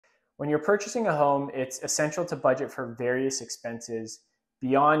When you're purchasing a home, it's essential to budget for various expenses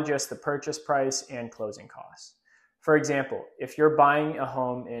beyond just the purchase price and closing costs. For example, if you're buying a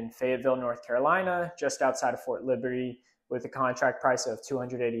home in Fayetteville, North Carolina, just outside of Fort Liberty, with a contract price of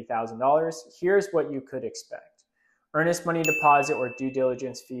 $280,000, here's what you could expect. Earnest money deposit or due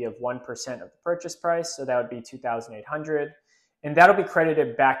diligence fee of 1% of the purchase price, so that would be $2,800, and that'll be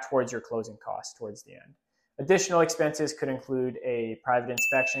credited back towards your closing costs towards the end. Additional expenses could include a private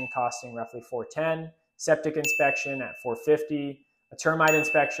inspection costing roughly $410, septic inspection at $450, a termite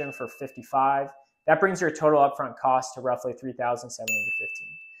inspection for $55. That brings your total upfront cost to roughly $3,715.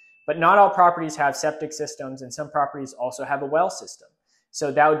 But not all properties have septic systems, and some properties also have a well system.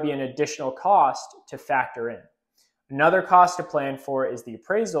 So that would be an additional cost to factor in. Another cost to plan for is the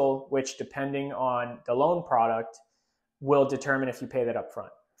appraisal, which, depending on the loan product, will determine if you pay that upfront.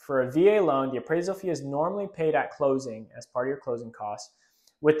 For a VA loan, the appraisal fee is normally paid at closing as part of your closing costs,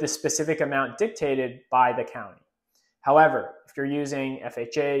 with the specific amount dictated by the county. However, if you're using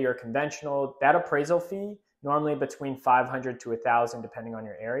FHA or conventional, that appraisal fee, normally between $500 to $1,000 depending on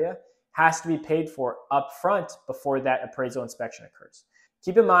your area, has to be paid for upfront before that appraisal inspection occurs.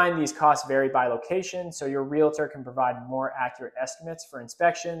 Keep in mind these costs vary by location, so your realtor can provide more accurate estimates for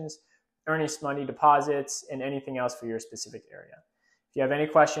inspections, earnest money deposits, and anything else for your specific area. If you have any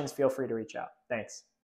questions, feel free to reach out. Thanks.